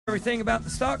everything about the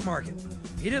stock market.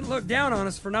 He didn't look down on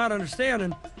us for not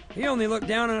understanding. He only looked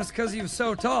down on us because he was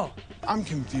so tall. I'm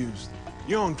confused.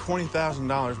 You own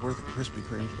 $20,000 worth of Krispy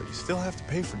Kremes, but you still have to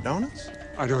pay for donuts?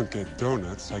 I don't get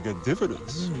donuts, I get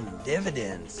dividends.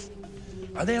 Dividends.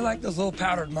 Are they like those little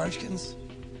powdered munchkins?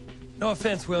 No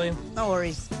offense, William. No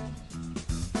worries.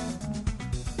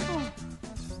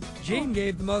 Gene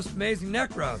gave the most amazing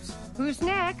neck rubs. Who's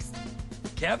next?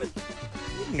 Kevin?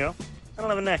 You can go. I don't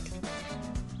have a neck.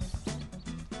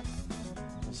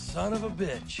 Son of a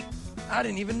bitch. I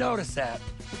didn't even notice that.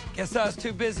 Guess I was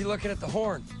too busy looking at the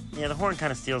horn. Yeah, the horn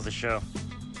kind of steals the show.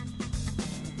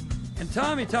 And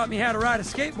Tommy taught me how to ride a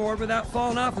skateboard without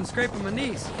falling off and scraping my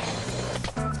knees.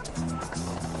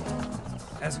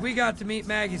 As we got to meet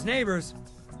Maggie's neighbors,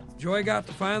 Joy got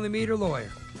to finally meet her lawyer.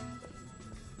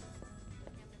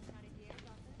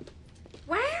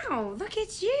 Wow, look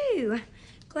at you.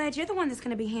 Glad you're the one that's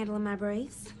going to be handling my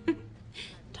briefs.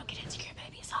 Don't get insecure,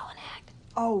 baby. It's all an act.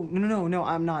 Oh, no,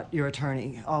 I'm not your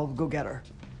attorney. I'll go get her.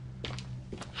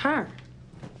 Her?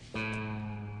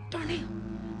 Darnell,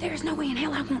 there's no way in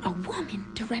hell I want a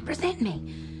woman to represent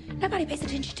me. Nobody pays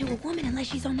attention to a woman unless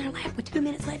she's on their lap with 2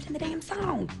 minutes left in the damn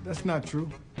song. That's not true.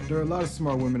 There are a lot of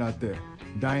smart women out there.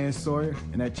 Diane Sawyer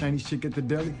and that Chinese chick at the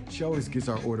deli, she always gets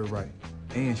our order right.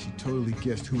 And she totally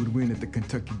guessed who would win at the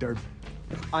Kentucky Derby.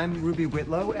 I'm Ruby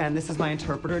Whitlow, and this is my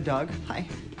interpreter, Doug. Hi.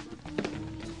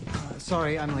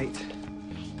 Sorry, I'm late.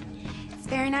 It's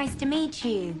very nice to meet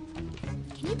you.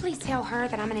 Can you please tell her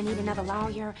that I'm gonna need another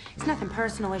lawyer? It's nothing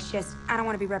personal, it's just I don't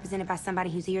want to be represented by somebody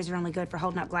whose ears are only good for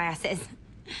holding up glasses.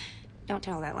 Don't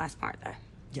tell her that last part, though.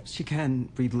 Yep, she can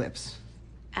read lips.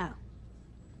 Oh.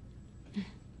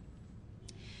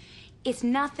 It's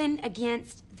nothing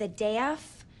against the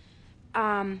deaf.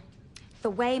 The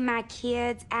way my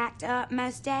kids act up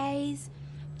most days,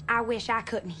 I wish I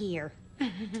couldn't hear.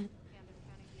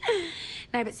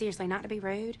 No, but seriously, not to be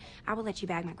rude, I will let you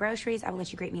bag my groceries, I will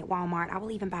let you greet me at Walmart, I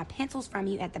will even buy pencils from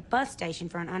you at the bus station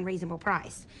for an unreasonable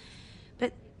price.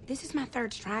 But this is my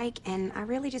third strike, and I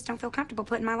really just don't feel comfortable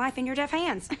putting my life in your deaf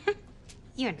hands.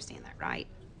 You understand that, right?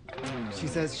 She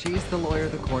says she's the lawyer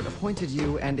the court appointed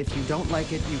you, and if you don't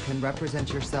like it, you can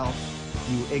represent yourself,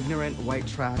 you ignorant white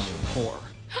trash whore.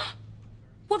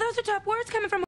 Well, those are tough words coming from